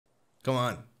Come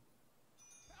on.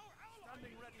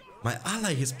 My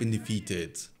ally has been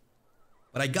defeated.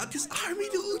 But I got this army,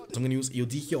 dude. So I'm gonna use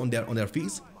EOD here on their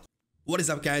face. What is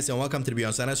up, guys, and welcome to the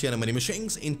BeyondStandards channel. My name is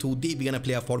Shanks, and today we're gonna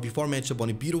play a 4v4 matchup on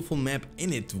a beautiful map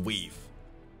in it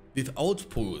with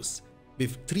outposts,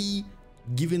 with 3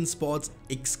 given spots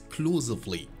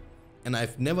exclusively. And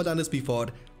I've never done this before.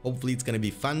 Hopefully it's gonna be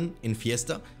fun in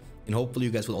Fiesta, and hopefully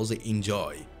you guys will also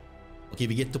enjoy. Okay,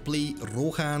 we get to play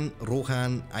Rohan,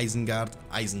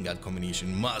 Isengard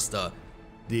combination, master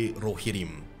the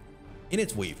Rohirrim. In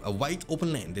its wave, a wide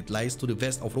open land that lies to the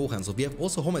west of Rohan, so we have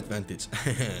also home advantage.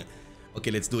 Okay,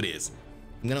 let's do this.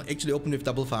 I'm gonna actually open with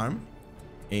double farm,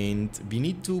 and we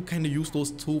need to kind of use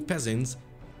those 2 peasants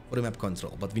for the map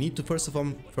control. But we need to first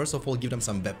of all give them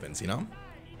some weapons, you know?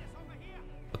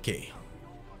 Okay.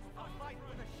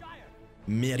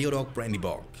 Meriorok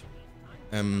Brandyborg.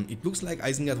 It looks like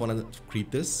Isengard wanted to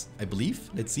creep this, I believe.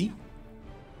 Let's see.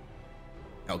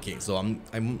 Okay, so I'm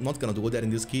not gonna do that in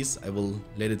this case. I will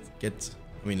let it get.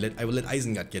 I will let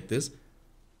Isengard get this.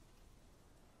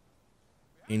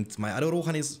 And my other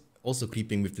Rohan is also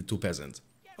creeping with the 2 peasants.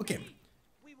 Okay.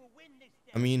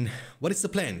 I mean, what is the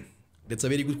plan? That's a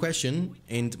very good question,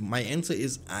 and my answer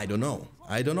is I don't know.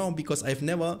 I don't know because I've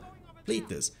never played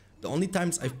this. The only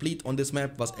times I've played on this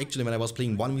map was actually when I was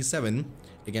playing 1v7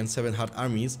 against 7 hard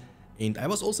armies, and I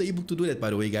was also able to do that, by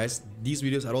the way, guys. These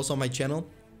videos are also on my channel.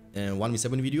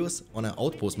 1v7 videos on an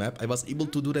outpost map. I was able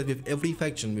to do that with every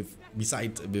faction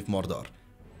besides with Mordor.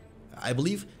 I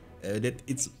believe that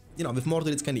it's, you know, with Mordor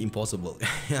it's kind of impossible.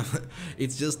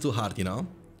 It's just too hard, you know.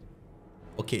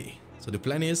 Okay, so the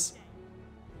plan is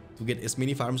to get as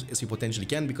many farms as we potentially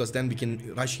can, because then we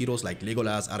can rush heroes like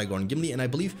Legolas, Aragorn, Gimli, and I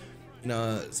believe in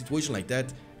a situation like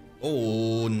that.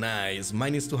 Oh, nice.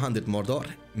 -200 Mordor.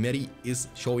 Merry is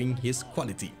showing his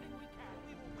quality.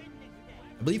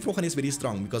 I believe Rohan is very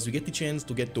strong because we get the chance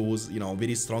to get those, you know,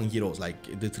 very strong heroes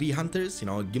like the 3 hunters, you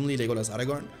know, Gimli, Legolas,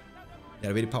 Aragorn. They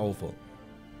are very powerful.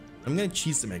 I'm gonna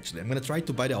cheese him actually. I'm gonna try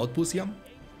to buy the outpost here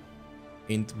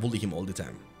and bully him all the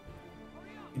time.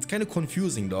 It's kind of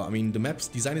confusing though. I mean, the map's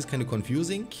design is kind of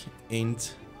confusing, and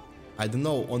I don't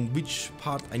know on which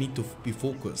part I need to be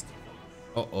focused.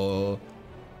 Uh-oh.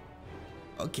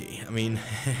 Okay, I mean,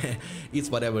 it's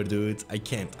whatever, dude. I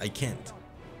can't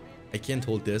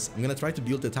hold this. I'm gonna try to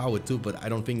build the tower too, but I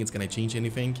don't think it's gonna change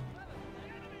anything.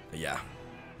 But yeah,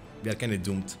 we are kind of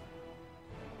doomed.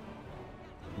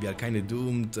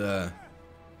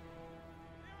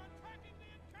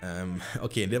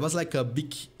 Okay, there was like a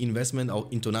big investment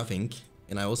into nothing,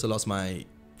 and I also lost my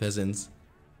peasants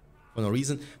for no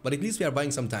reason. But at least we are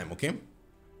buying some time, okay?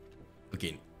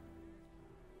 Okay.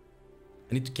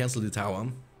 I need to cancel the tower.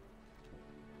 I'm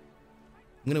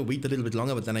gonna wait a little bit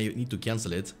longer, but then I need to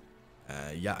cancel it.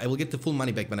 Yeah, I will get the full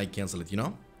money back when I cancel it, you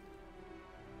know?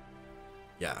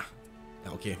 Yeah.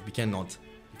 Okay, we cannot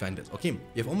defend it. Okay,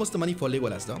 we have almost the money for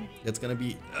Legolas though. That's gonna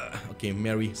be... okay,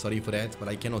 Mary, sorry for that, but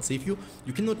I cannot save you.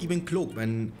 You cannot even cloak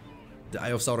when the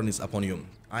Eye of Sauron is upon you.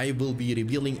 I will be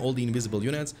revealing all the invisible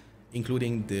units,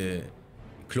 including the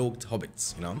cloaked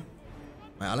hobbits, you know?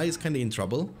 My ally is kinda in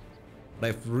trouble, but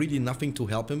I have really nothing to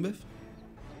help him with.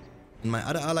 And my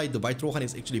other ally, the White Rohan,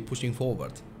 is actually pushing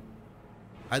forward.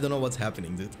 I don't know what's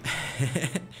happening, dude.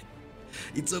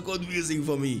 It's so confusing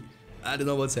for me. I don't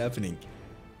know what's happening.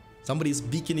 Somebody's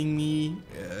beaconing me,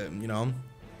 you know.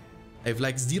 I have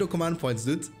like 0 command points,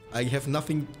 dude. I have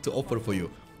nothing to offer for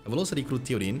you. I will also recruit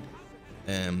Theoden.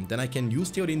 Then I can use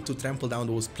Theoden to trample down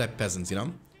those pleb peasants, you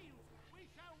know.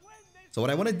 So what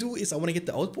I want to do is I want to get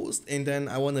the outpost, and then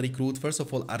I want to recruit, first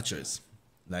of all, archers.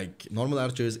 Like normal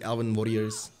archers, elven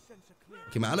warriors.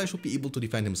 Okay, my ally should be able to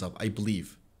defend himself, I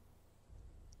believe.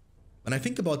 When I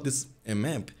think about this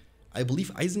map, I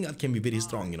believe Isengard can be very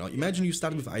strong, you know. Imagine you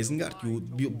start with Isengard,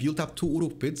 you build up 2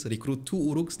 Uruk pits, recruit 2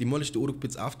 Uruks, demolish the Uruk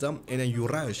pits after, and then you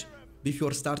rush with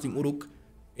your starting Uruk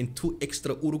and 2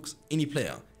 extra Uruks, any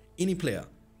player.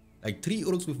 Like 3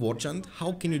 Uruks with War Chant,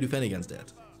 how can you defend against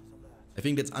that? I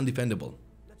think that's undefendable.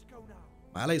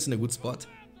 My ally is in a good spot.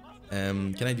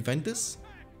 Can I defend this?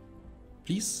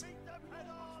 Please?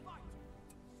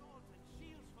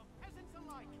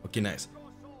 Okay, nice.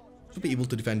 Should be able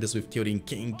to defend this with Theoden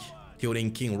King.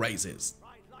 Theoden King rises.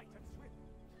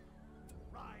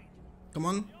 Come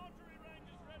on.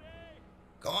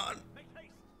 Come on.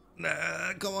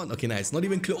 Nah, come on. Okay, nice. Not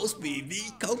even close, baby.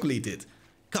 Calculated.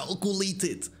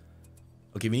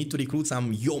 Okay, we need to recruit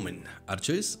some yeoman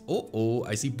archers. Oh,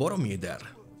 I see Boromir there.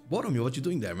 Boromir, what you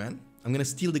doing there, man? I'm gonna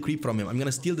steal the creep from him. I'm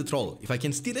gonna steal the troll. If I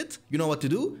can steal it, you know what to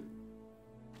do?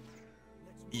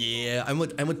 Yeah, I'm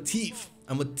a thief.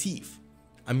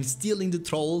 I'm stealing the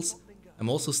trolls. I'm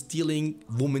also stealing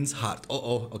woman's heart.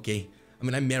 Oh, okay. I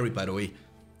mean, I'm married, by the way.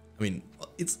 I mean,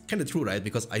 it's kind of true, right?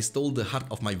 Because I stole the heart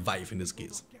of my wife in this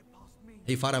case.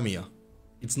 Hey, Faramir,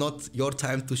 it's not your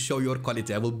time to show your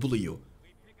quality. I will bully you.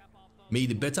 May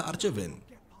the better archer win.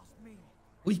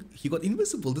 Oh, he got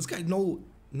invisible. This guy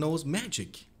knows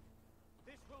magic.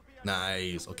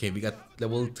 Nice. Okay, we got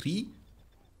level 3.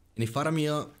 And if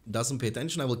Faramir doesn't pay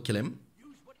attention, I will kill him.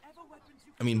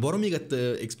 I mean, Boromir got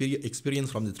the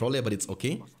experience from the troll lair, but it's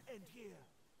okay.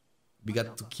 We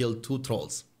got to kill 2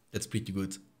 trolls. That's pretty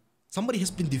good. Somebody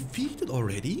has been defeated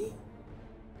already?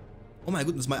 Oh my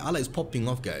goodness, my ally is popping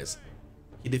off, guys.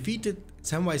 He defeated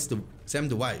Sam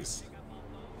the Wise.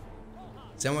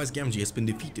 Samwise Gamgee has been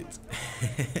defeated.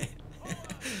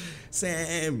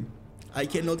 Sam, I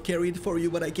cannot carry it for you,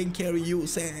 but I can carry you,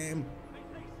 Sam.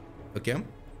 Okay.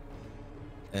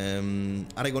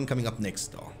 Aragorn coming up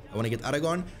next, though. I want to get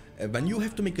Aragorn. When you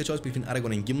have to make a choice between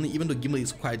Aragorn and Gimli, even though Gimli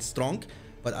is quite strong,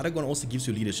 but Aragorn also gives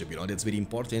you leadership, you know, that's very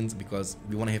important because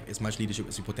we want to have as much leadership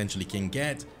as we potentially can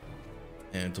get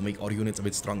and to make our units a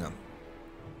bit stronger.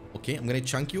 Okay, I'm gonna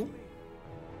chunk you.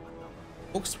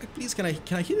 Oak strike, please. Can I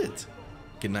hit it?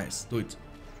 Okay, nice. Do it.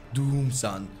 Doom,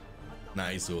 son.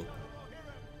 Nice. So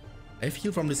I have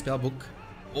heal from the spell book.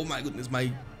 Oh my goodness,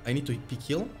 I need to pick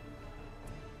heal.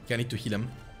 Okay, I need to heal him.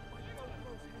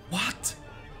 What?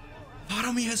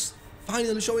 Faramir has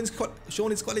finally shown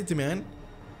its quality, man.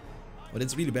 But well,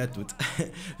 it's really bad, dude.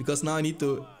 Because now I need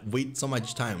to wait so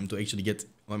much time to actually get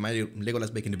my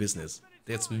Legolas back in the business.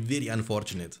 That's very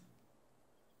unfortunate.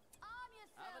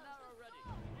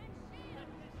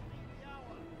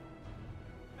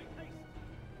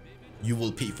 You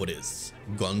will pay for this,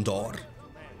 Gondor.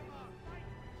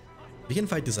 We can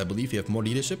fight this, I believe. We have more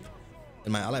leadership.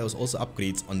 And my ally has also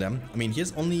upgrades on them. I mean, he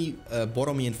has only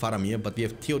Boromir and Faramir, but we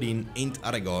have Theoden and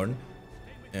Aragorn.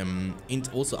 And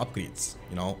also upgrades,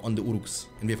 you know, on the Uruks.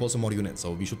 And we have also more units,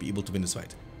 so we should be able to win this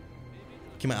fight.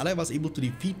 Okay, my ally was able to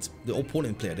defeat the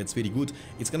opponent player. That's very good.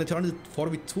 It's gonna turn the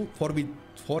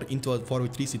 4v4 into a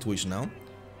 4v3 situation now.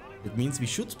 It means we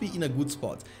should be in a good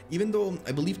spot. Even though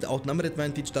I believe the outnumbered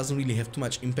advantage doesn't really have too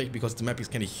much impact because the map is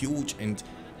kind of huge and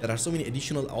there are so many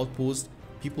additional outposts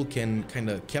people can kind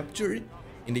of capture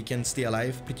and they can stay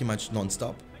alive pretty much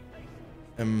non-stop.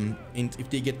 And if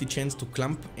they get the chance to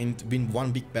clump and win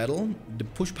one big battle, the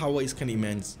push power is kind of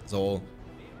immense. So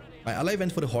my ally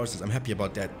went for the horses. I'm happy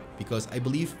about that because I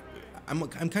believe I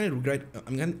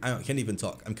can't even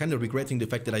talk. I'm kind of regretting the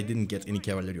fact that I didn't get any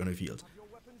cavalry on the field.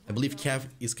 I believe Cav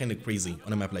is kind of crazy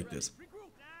on a map like this.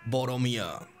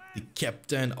 Boromir, the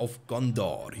captain of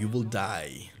Gondor, you will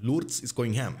die. Lurtz is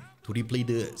going ham to replay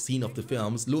the scene of the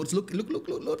films. Lurtz, look,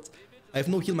 Lurtz. I have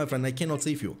no heal, my friend. I cannot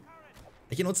save you.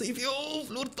 I cannot save you.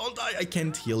 Lurtz, don't die. I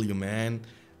can't heal you, man.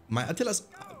 My Attilas,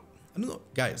 I don't know,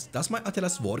 guys. Does my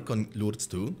Attilas work on Lurtz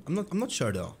too? I'm not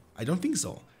sure though. I don't think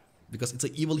so, because it's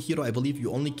an evil hero. I believe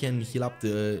you only can heal up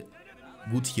the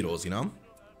good heroes, you know.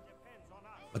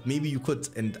 But maybe you could,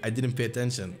 and I didn't pay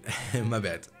attention. My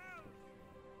bad.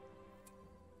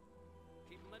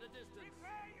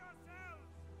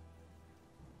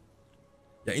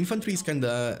 Yeah, infantry is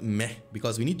kinda meh,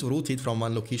 because we need to rotate from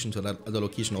one location to another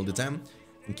location all the time.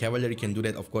 And cavalry can do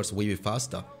that, of course, way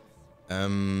faster.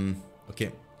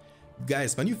 Okay.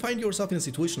 Guys, when you find yourself in a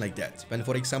situation like that, when,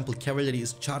 for example, cavalry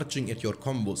is charging at your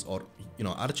combos or, you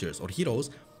know, archers or heroes,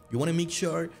 you want to make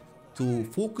sure to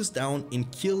focus down and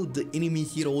kill the enemy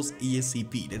heroes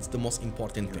ASAP. That's the most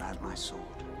important thing. My sword.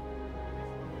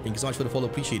 Thank you so much for the follow,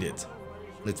 appreciate it.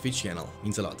 On the Twitch channel,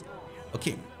 means a lot.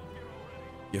 Okay,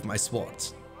 you have my sword.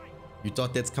 You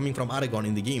thought that's coming from Aragorn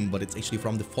in the game, but it's actually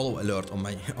from the follow alert on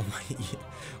my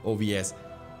OVS.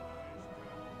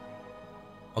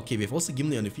 Okay, we have also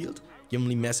Gimli on the field.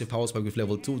 Gimli, massive power spike with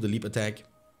level 2, the leap attack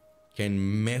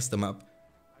can mess them up.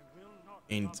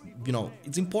 And, you know,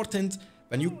 it's important.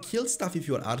 When you kill stuff with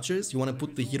your archers, you want to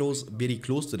put the heroes very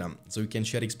close to them, so you can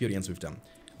share experience with them.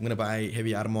 I'm gonna buy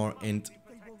heavy armor and...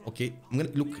 Okay, I'm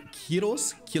gonna look,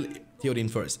 heroes, kill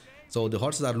Theoden first. So the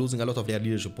horses are losing a lot of their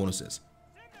leadership bonuses.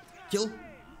 Kill!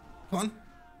 Come on!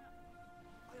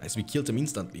 Nice, we killed them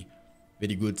instantly.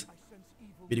 Very good.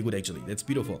 Very good actually, that's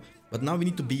beautiful. But now we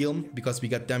need to bail because we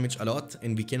got damaged a lot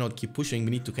and we cannot keep pushing.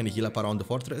 We need to kind of heal up around the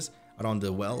fortress, around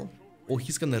the well. Oh,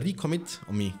 he's gonna recommit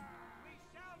on me.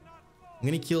 I'm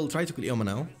gonna try to kill Eomer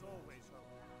now.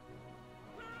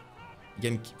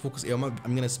 Again, focus Eomer.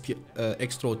 I'm gonna spear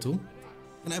extra too.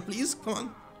 Can I please? Come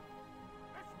on.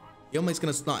 Eomer is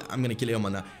gonna start. I'm gonna kill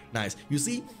Eomer now. Nice. You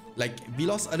see, like, we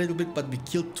lost a little bit, but we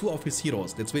killed 2 of his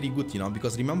heroes. That's very good, you know,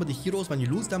 because remember the heroes, when you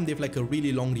lose them, they have like a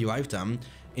really long revive time,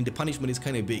 and the punishment is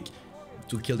kind of big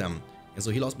to kill them. And so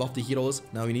he lost both the heroes.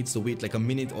 Now he needs to wait like a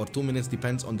minute or 2 minutes,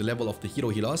 depends on the level of the hero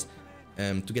he lost,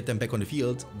 to get them back on the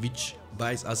field, which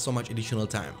buys us so much additional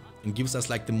time and gives us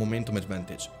like the momentum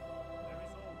advantage.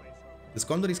 This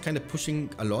Condor is kind of pushing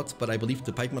a lot, but I believe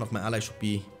the pikeman of my ally should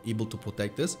be able to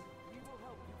protect us.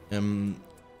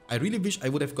 I really wish I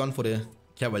would have gone for the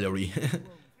cavalry,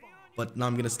 but now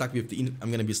I'm gonna be stuck with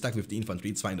the infantry.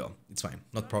 It's fine though. It's fine.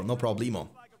 No problemo.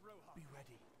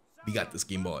 We got this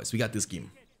game, boys. We got this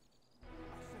game.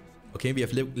 Okay, we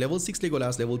have level 6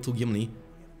 Legolas, level 2 Gimli,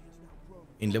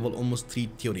 and level almost 3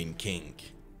 Theoden King.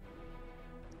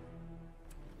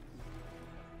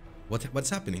 What's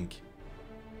happening?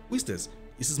 Who is this?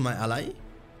 Is this my ally?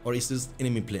 Or is this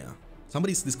enemy player?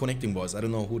 Somebody's disconnecting, boys. I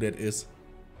don't know who that is.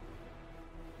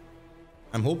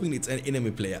 I'm hoping it's an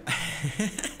enemy player.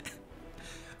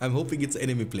 I'm hoping it's an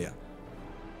enemy player.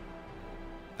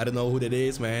 I don't know who that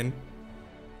is, man.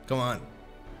 Come on.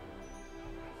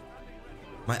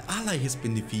 My ally has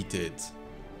been defeated.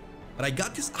 But I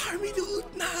got his army, dude.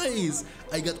 Nice.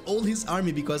 I got all his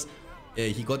army because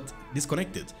he got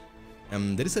disconnected.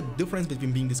 There is a difference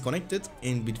between being disconnected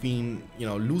and between, you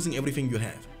know, losing everything you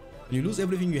have. When you lose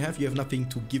everything you have nothing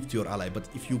to give to your ally. But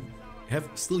if you have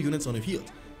still units on the field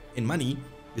and money,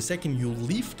 the second you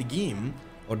leave the game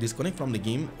or disconnect from the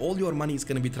game, all your money is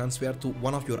going to be transferred to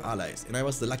one of your allies. And I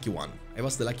was the lucky one.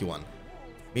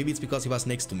 Maybe it's because he was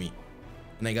next to me.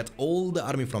 And I got all the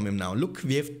army from him now. Look,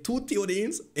 we have 2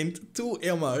 Theodens and 2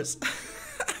 Aemars.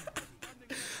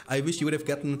 I wish you would have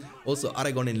gotten also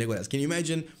Aragorn and Legolas. Can you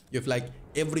imagine? You have like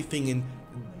everything in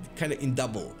kind of in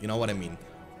double. You know what I mean?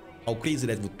 How crazy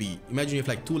that would be. Imagine you have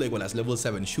like 2 Legolas, level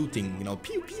 7, shooting, you know,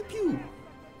 pew, pew, pew.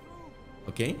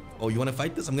 Okay? Oh, you want to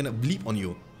fight this? I'm going to bleep on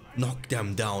you. Knock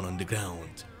them down on the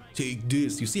ground. Take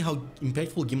this. You see how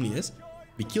impactful Gimli is?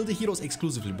 We kill the heroes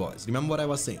exclusively, boys. Remember what I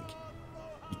was saying?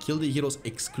 We kill the heroes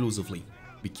exclusively.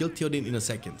 We killed Theoden in a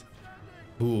second.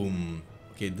 Boom.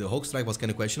 Okay, the Hawk Strike was kind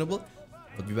of questionable,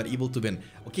 but we were able to win.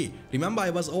 Okay, remember I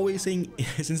was always saying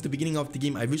since the beginning of the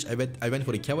game, I wish I went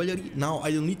for the cavalry. Now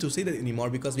I don't need to say that anymore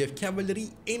because we have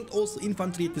cavalry and also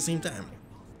infantry at the same time.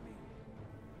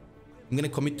 I'm gonna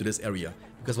commit to this area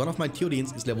because one of my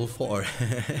Theodens is level 4.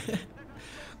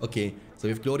 Okay, so we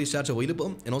have Glorious Charge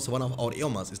available, and also one of our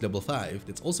Aemars is level 5.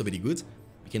 That's also very good.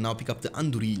 We can now pick up the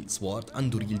Anduril sword,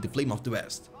 Anduril, the Flame of the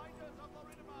West.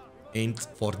 And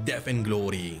for death and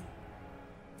glory.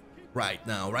 Right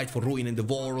now, right for ruin and the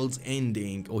world's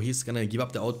ending. Oh, he's gonna give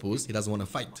up the outpost. He doesn't want to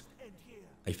fight,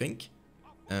 I think.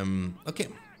 Okay.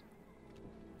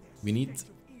 We need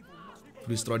to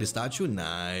destroy the statue.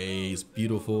 Nice,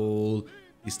 beautiful.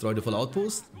 Destroy the full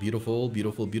outpost. Beautiful,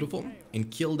 beautiful, beautiful.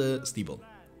 And kill the steeple.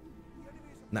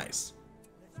 Nice.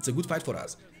 It's a good fight for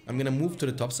us. I'm gonna move to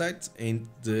the top side and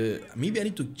maybe I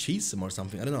need to chase him or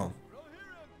something. I don't know.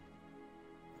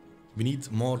 We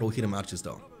need more Rohirrim archers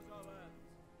though.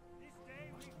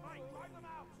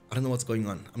 I don't know what's going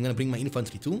on. I'm gonna bring my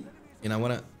infantry too, and I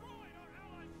wanna...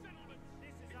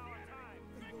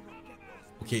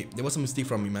 Okay, there was a mistake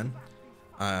from me, man.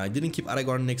 I didn't keep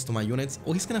Aragorn next to my units.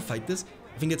 Oh, he's gonna fight this?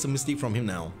 I think that's a mistake from him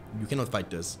now. You cannot fight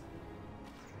this.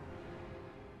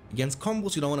 Against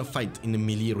combos, you don't want to fight in the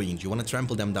melee range. You want to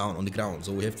trample them down on the ground.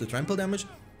 So we have the trample damage,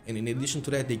 and in addition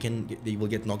to that, they will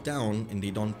get knocked down, and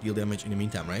they don't deal damage in the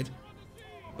meantime, right?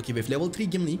 Okay, we have level 3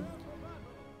 Gimli.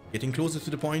 Getting closer to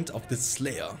the point of the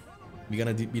Slayer. We're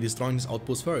gonna be destroying this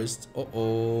outpost first.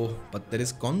 Uh-oh. But there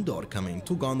is Gondor coming.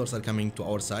 2 Gondors are coming to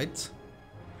our side.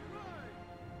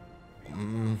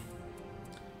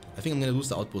 I think I'm gonna lose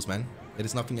the outpost, man. There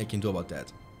is nothing I can do about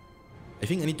that. I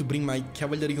think I need to bring my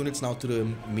cavalry units now to the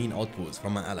main outpost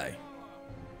from my ally.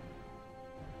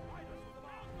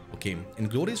 Okay, and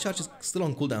Glorious Charge is still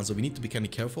on cooldown, so we need to be kind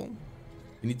of careful.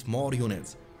 We need more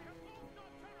units.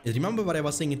 And remember what I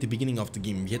was saying at the beginning of the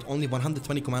game. We had only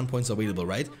 120 command points available,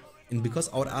 right? And because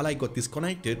our ally got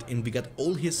disconnected and we got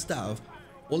all his stuff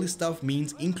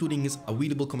means including his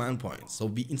available command points.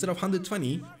 So instead of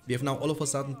 120, we have now all of a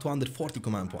sudden 240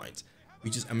 command points,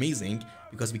 which is amazing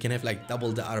because we can have like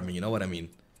double the army, you know what I mean?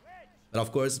 But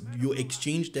of course, you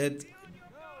exchange that,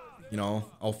 you know,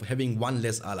 of having one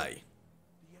less ally.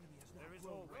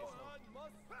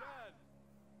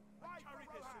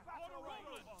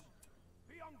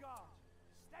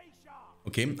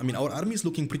 Okay, I mean, our army is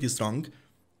looking pretty strong,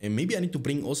 and maybe I need to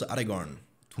bring also Aragorn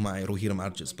to my Rohirrim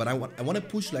archers, but I want to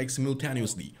push like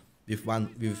simultaneously with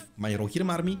my Rohirrim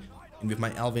army and with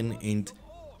my Elven and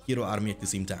Hero army at the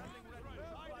same time.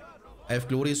 I have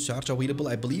Glorious Charge available,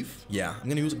 I believe. Yeah, I'm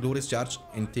gonna use Glorious Charge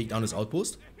and take down this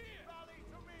outpost.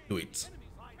 Do it.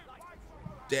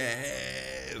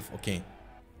 Death. Okay.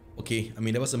 Okay, I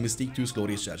mean, there was a mistake to use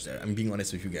Glorious Charge there. I'm being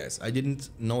honest with you guys. I didn't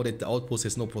know that the outpost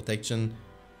has no protection.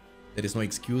 There is no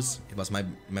excuse. It was my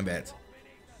bad.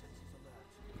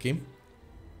 Okay.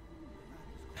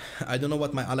 I don't know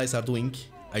what my allies are doing.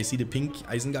 I see the pink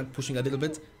Isengard pushing a little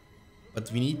bit.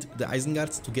 But we need the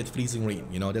Isengards to get Freezing Rain.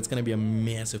 You know, that's gonna be a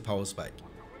massive power spike.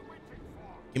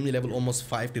 Gimli level almost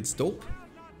 5. That's dope.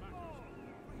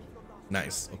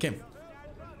 Nice. Okay.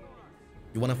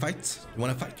 You wanna fight? You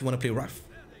wanna fight? You wanna play rough?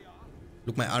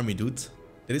 Look, my army, dude.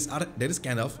 There is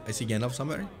Gandalf. I see Gandalf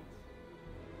somewhere.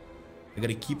 I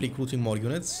gotta keep recruiting more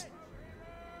units.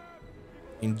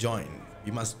 And join.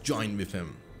 We must join with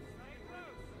him.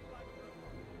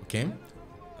 Okay.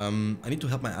 I need to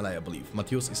help my ally, I believe.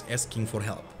 Matthias is asking for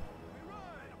help.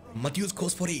 Matthias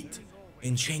calls for aid.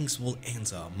 And Shanks will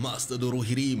answer. Master the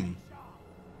Rohirrim.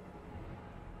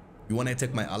 You wanna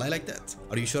attack my ally like that?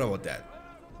 Are you sure about that?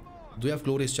 Do you have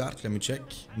Glorious Charge? Let me check.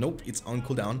 Nope, it's on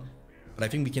cooldown. But I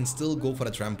think we can still go for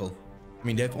a trample. I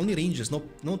mean, they have only ranges,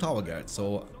 no tower guards.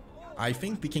 So I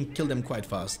think we can kill them quite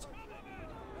fast.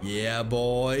 Yeah,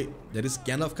 boy. There is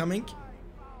Gandalf coming.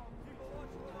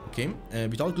 Okay,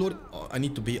 without glory, oh, I'm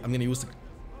gonna use the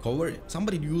cover.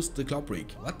 Somebody used the Cloud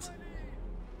Break. What?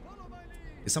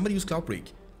 Did somebody use Cloud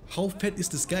Break? How fat is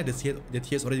this guy that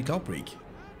he has already Cloud Break?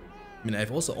 I mean, I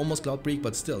have also almost Cloud Break,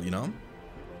 but still, you know.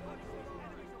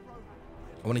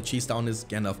 I want to chase down this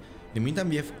Gandalf. In the meantime,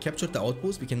 we have captured the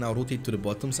outpost. We can now rotate to the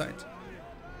bottom side.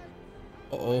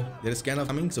 Uh-oh, there is Gandalf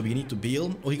coming, so we need to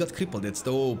bail. Oh, he got crippled. That's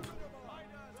dope.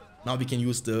 Now we can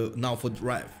use the now for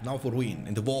ruin,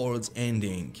 and the world's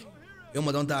ending.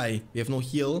 Ilma, don't die. We have no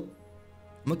heal.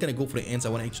 I'm not gonna go for the ends. I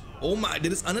want to actually. Oh my,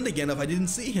 there is another Gandalf. I didn't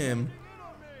see him.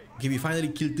 Okay, we finally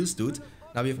killed this dude.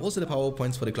 Now we have also the power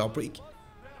points for the Cloud Break.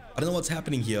 I don't know what's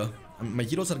happening here. My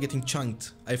heroes are getting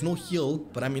chunked. I have no heal,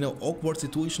 but I'm in an awkward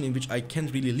situation in which I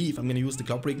can't really leave. I'm gonna use the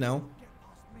Cloud Break now.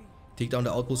 Take down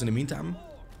the outpost in the meantime.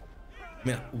 I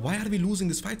mean, why are we losing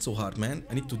this fight so hard, man?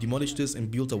 I need to demolish this and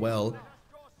build a well.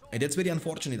 And that's very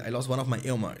unfortunate. I lost one of my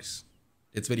Elmars.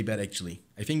 That's very bad, actually.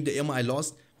 I think the Elmar I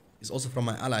lost is also from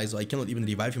my ally, so I cannot even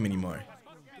revive him anymore.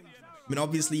 I mean,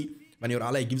 obviously, when your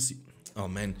ally gives you... Oh,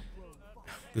 man.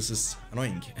 This is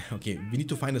annoying. Okay, we need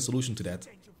to find a solution to that.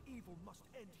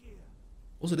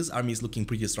 Also, this army is looking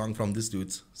pretty strong from this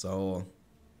dude. So,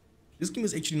 this game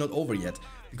is actually not over yet.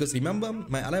 Because remember,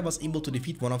 my ally was able to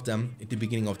defeat one of them at the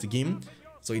beginning of the game.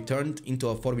 So it turned into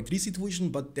a 4v3 situation,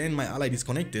 but then my ally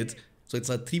disconnected. So it's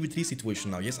a 3v3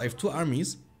 situation now. Yes, I have two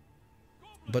armies,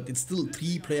 but it's still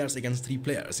 3 players against 3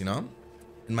 players, you know?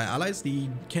 And my allies, they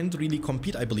can't really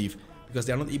compete, I believe, because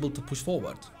they are not able to push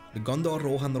forward. The Gondor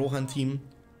Rohan team,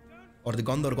 or the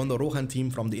Gondor Rohan team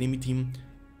from the enemy team,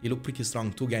 they look pretty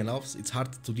strong. 2 Gandalfs, it's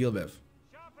hard to deal with.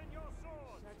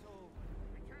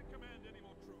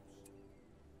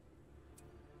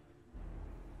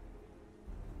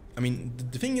 I mean,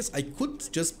 the thing is, I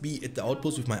could just be at the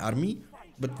outpost with my army,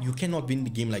 but you cannot win the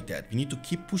game like that. We need to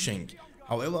keep pushing.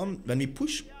 However, when we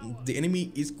push, the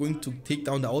enemy is going to take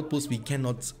down the outpost we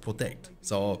cannot protect.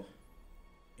 So,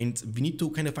 and we need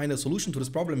to kind of find a solution to this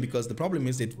problem, because the problem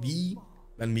is that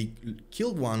when we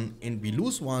kill one and we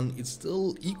lose one, it's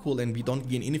still equal and we don't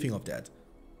gain anything of that.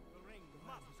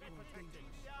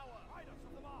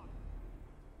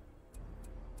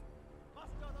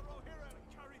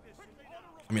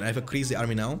 I mean, I have a crazy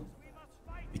army now.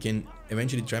 We can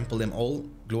eventually trample them all.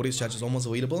 Glorious Charge is almost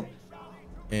available.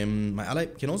 My ally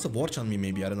can also watch on me,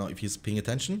 maybe. I don't know if he's paying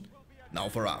attention. Now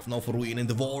for Wrath, now for Ruin, and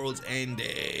the world's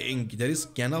ending. There is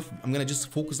Gandalf. I'm gonna just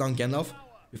focus on Gandalf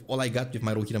with all I got with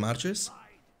my Rohirrim archers.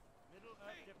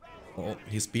 Oh,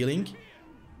 he's peeling.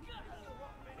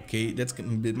 Okay,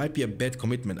 it might be a bad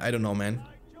commitment. I don't know, man.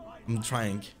 I'm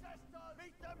trying.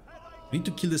 I need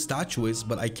to kill the statues,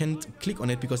 but I can't click on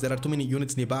it because there are too many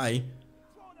units nearby.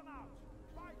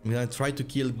 I'm gonna try to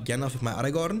kill Gandalf with my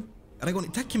Aragorn. Aragorn,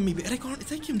 attack him, maybe. Aragorn,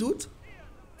 attack him, dude.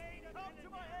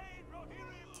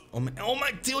 Oh my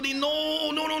Theoden,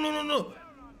 no.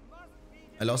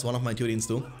 I lost one of my Theodens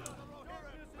too.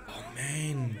 Oh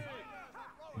man.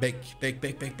 Back. Back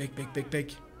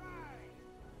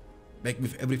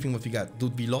with everything what we got.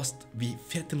 Dude, we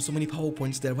fed them so many power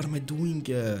points there. What am I doing?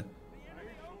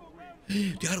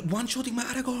 They are one-shotting my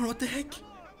Aragorn, what the heck?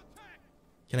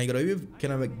 Can I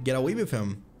get away with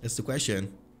him? That's the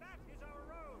question.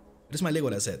 This is my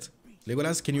Legolas set.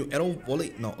 Legolas, can you arrow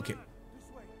volley? No, okay.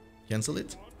 Cancel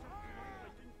it.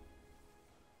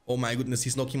 Oh my goodness,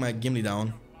 he's knocking my Gimli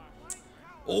down.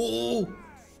 Oh!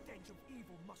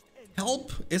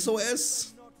 Help!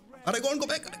 SOS! Aragorn, go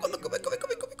back! Aragorn, go back!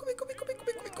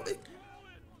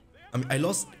 I mean, I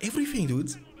lost everything,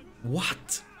 dude.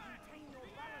 What?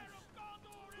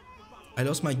 I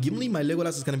lost my Gimli. My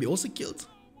Legolas is gonna be also killed.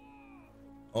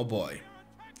 Oh boy.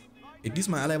 At least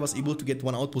my ally was able to get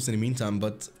one outpost in the meantime,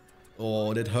 but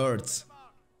oh, that hurts.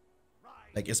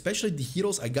 Like, especially the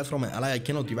heroes I got from my ally, I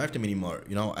cannot revive them anymore.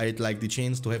 You know, I had like the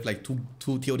chance to have like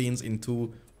two Theodins and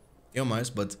 2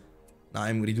 Eomars, but now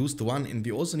I'm reduced to 1, and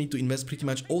we also need to invest pretty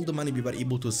much all the money we were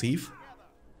able to save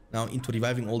now into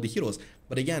reviving all the heroes.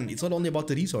 But again, it's not only about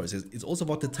the resources, it's also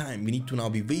about the time. We need to now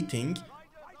be waiting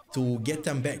to get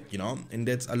them back, you know, and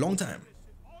that's a long time.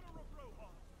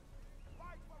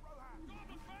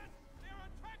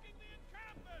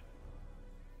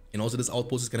 And also this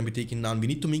outpost is going to be taken down. We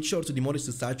need to make sure to demolish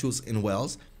the statues in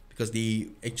wells, because they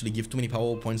actually give too many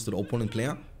power points to the opponent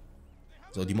player.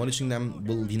 So demolishing them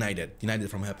will deny that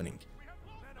from happening.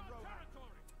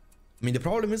 I mean, the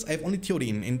problem is I have only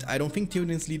Theoden, and I don't think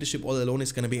Theoden's leadership all alone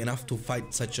is going to be enough to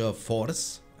fight such a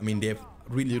force. I mean, they have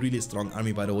really strong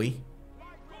army, by the way.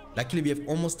 Luckily, we have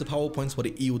almost the power points for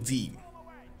the EOD.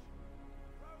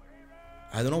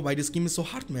 I don't know why this game is so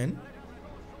hard, man.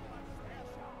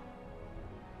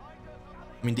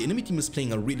 I mean, the enemy team is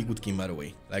playing a really good game, by the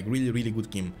way. Like, really good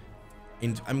game.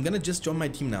 And I'm gonna just join my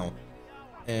team now.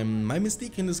 My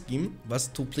mistake in this game was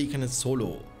to play kind of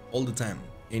solo all the time.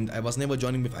 And I was never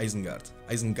joining with Isengard.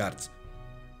 I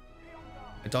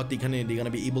thought they're gonna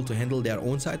be able to handle their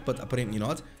own side, but apparently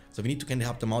not. So we need to kind of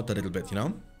help them out a little bit, you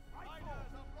know?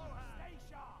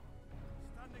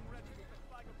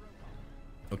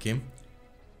 Okay.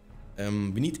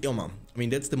 We need Eomer. I mean,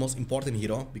 that's the most important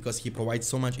hero, because he provides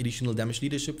so much additional damage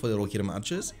leadership for the Rohirrim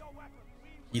archers.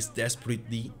 He's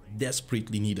desperately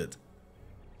needed.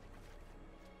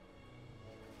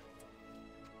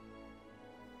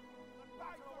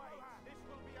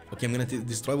 Okay, I'm gonna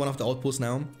destroy one of the outposts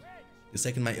now. The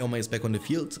second my Eomer is back on the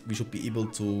field, we should be able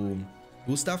to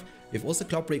do stuff. We have also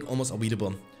Cloud Break almost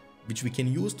available, which we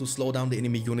can use to slow down the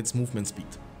enemy unit's movement speed.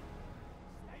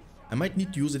 I might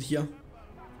need to use it here,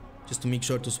 just to make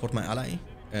sure to support my ally.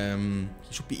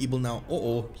 He should be able now.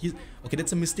 Okay,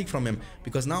 that's a mistake from him,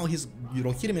 because now his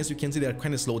Rohirrim, as you can see, they're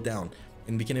kind of slowed down,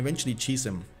 and we can eventually chase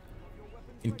him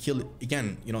and kill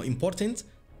again. You know, important.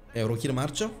 Rohirrim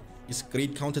archer is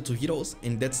great counter to heroes,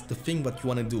 and that's the thing what you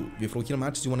want to do with Rohirrim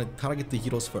archers. You want to target the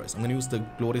heroes first. I'm gonna use the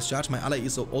glorious charge. My ally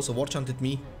is also war chanted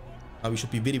me. We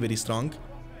should be very strong.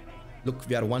 Look,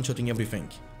 we are one-shotting everything.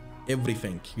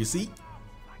 You see?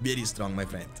 Very strong, my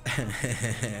friend.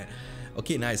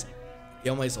 Okay, nice.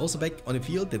 Eomer is also back on the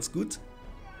field. That's good.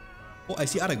 Oh, I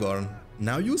see Aragorn.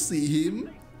 Now you see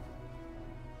him.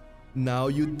 Now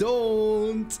you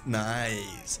don't.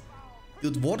 Nice.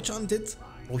 Dude, war chanted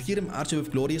Rohirrim archer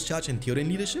with glorious charge and Theoden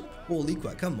leadership. Holy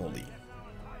guacamole.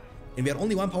 And we are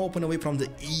only one power point away from the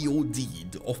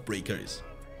EOD, the Oathbreakers.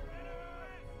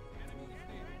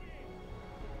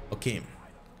 Okay.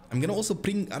 I'm gonna also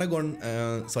bring Aragorn,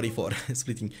 sorry for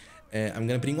splitting. I'm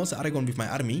gonna bring also Aragorn with my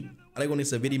army. Aragorn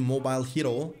is a very mobile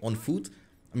hero on foot.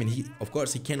 I mean, of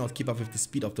course, he cannot keep up with the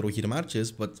speed of the Rohirrim archers,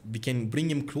 but we can bring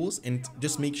him close and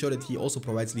just make sure that he also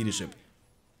provides leadership.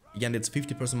 Again, that's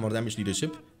 50% more damage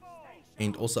leadership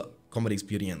and also combat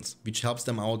experience, which helps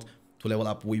them out to level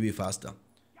up way faster.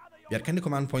 We are kind of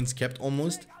command points kept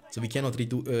almost, so we cannot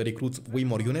recruit way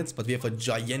more units, but we have a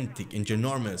gigantic and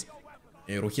ginormous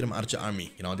Rohirrim archer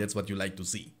army. You know, that's what you like to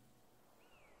see.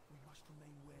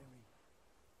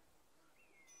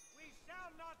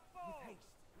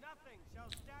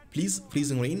 Please,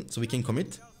 freezing rain, so we can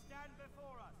commit.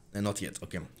 Not yet,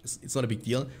 okay. It's not a big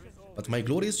deal. But my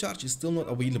glorious charge is still not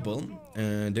available.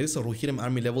 There is a Rohirrim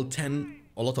army level 10,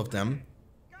 a lot of them.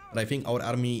 But I think our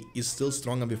army is still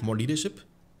stronger with more leadership.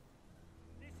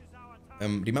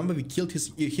 Remember, we killed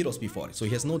his heroes before, so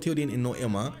he has no Theoden and no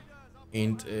Eomer.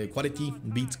 And quality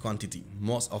beats quantity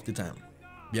most of the time.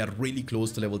 We are really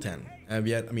close to level 10.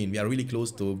 We are really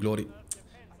close to glory.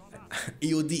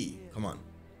 EOD, come on.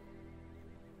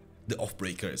 The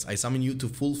Oathbreakers. I summon you to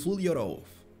fulfill your oath.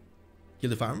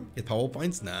 Kill the farm, get power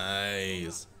points.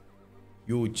 Nice.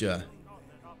 Huge.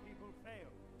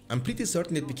 I'm pretty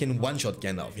certain that we can one-shot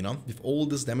Gandalf, you know, with all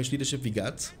this damage leadership we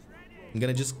got. I'm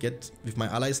gonna just get with my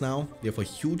allies now. We have a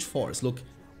huge force. Look.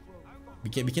 We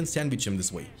can sandwich him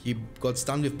this way. He got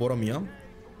stunned with Boromir.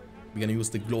 We're gonna use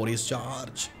the glorious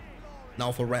charge.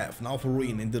 Now for Wrath, now for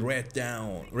Ruin, and the Red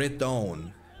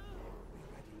Dawn.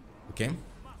 Okay.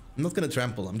 I'm not gonna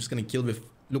trample. I'm just gonna kill with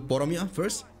Boromir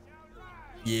first.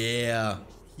 Yeah,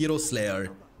 Hero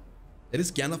Slayer. That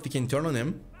is Gandalf. We can turn on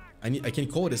him. I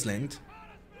can cover this land.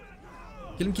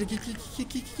 Kill him, kill.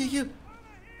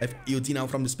 I have EOD now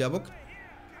from the spare book.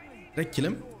 Did I kill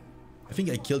him? I think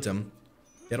I killed him.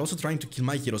 They're also trying to kill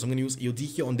my heroes. I'm gonna use EOD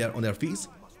here on their face.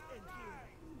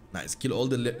 Nice. Kill all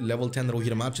the level 10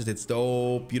 Rohirrim marches. That's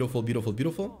dope. Beautiful, beautiful,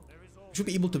 beautiful. Should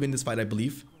be able to win this fight, I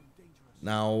believe.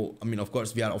 Now, I mean, of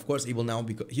course, we are of course able now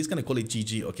because he's gonna call it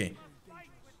GG. Okay.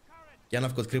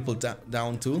 Gandalf got crippled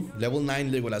down to level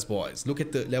 9 Legolas, boys. Look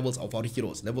at the levels of our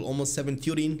heroes. Level almost 7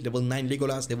 Turin, level 9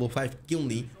 Legolas, level 5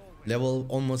 Gimli, level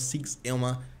almost 6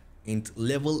 Elma, and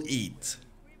level 8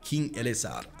 King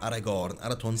Elessar, Aragorn,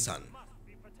 Arathorn's son.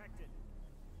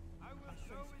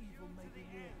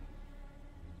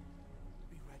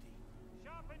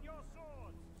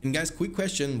 And guys, quick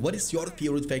question, what is your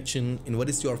favorite faction and what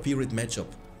is your favorite matchup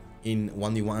in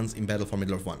 1v1s in Battle for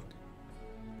Middle-earth 1?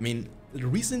 I mean,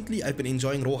 recently I've been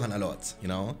enjoying Rohan a lot, you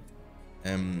know.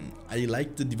 I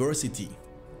like the diversity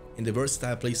and the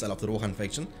versatile playstyle of the Rohan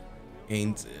faction.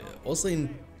 And also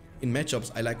in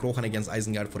matchups, I like Rohan against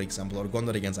Isengard, for example, or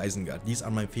Gondor against Isengard. These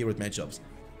are my favorite matchups.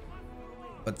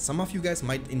 But some of you guys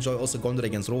might enjoy also Gondor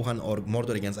against Rohan or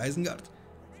Mordor against Isengard.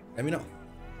 Let me know.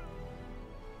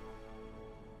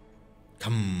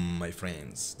 Come, my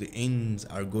friends, the Ents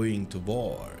are going to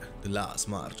war. The last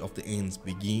march of the Ents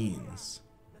begins.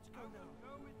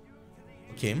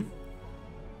 Okay.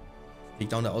 Take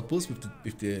down the outpost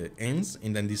with the Ents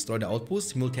and then destroy the outpost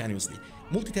simultaneously.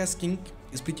 Multitasking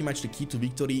is pretty much the key to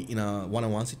victory in a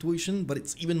one-on-one situation, but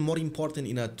it's even more important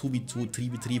in a 2v2,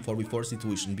 3v3, 4v4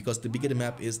 situation, because the bigger the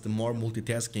map is, the more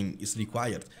multitasking is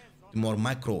required, the more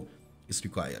macro is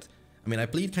required. I mean, I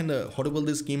played kind of horrible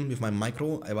this game with my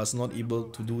micro. I was not able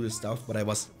to do this stuff, but I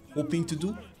was hoping to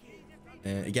do.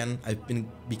 Again, I've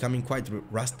been becoming quite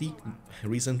rusty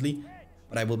recently,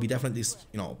 but I will be definitely,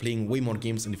 you know, playing way more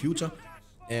games in the future.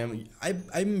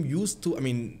 I'm used to, I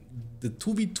mean, the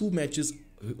 2v2 matches.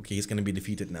 Okay, he's gonna be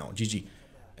defeated now. GG.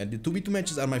 And the 2v2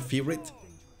 matches are my favorite.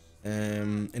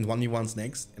 And 1v1s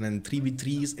next. And then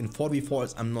 3v3s and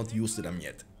 4v4s, I'm not used to them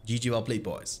yet. GG, well played,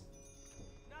 boys.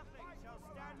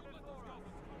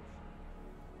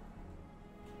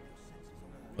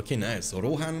 Okay, nice. So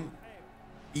Rohan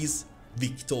is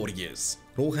victorious.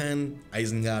 Rohan,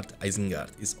 Isengard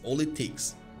is all it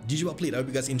takes. GG, well played. I hope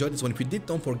you guys enjoyed this one. If you did,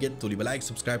 don't forget to leave a like,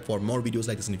 subscribe for more videos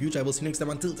like this in the future. I will see you next time.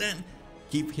 Until then,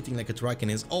 keep hitting like a truck, and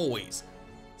as always,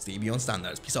 stay beyond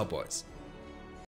standards. Peace out, boys.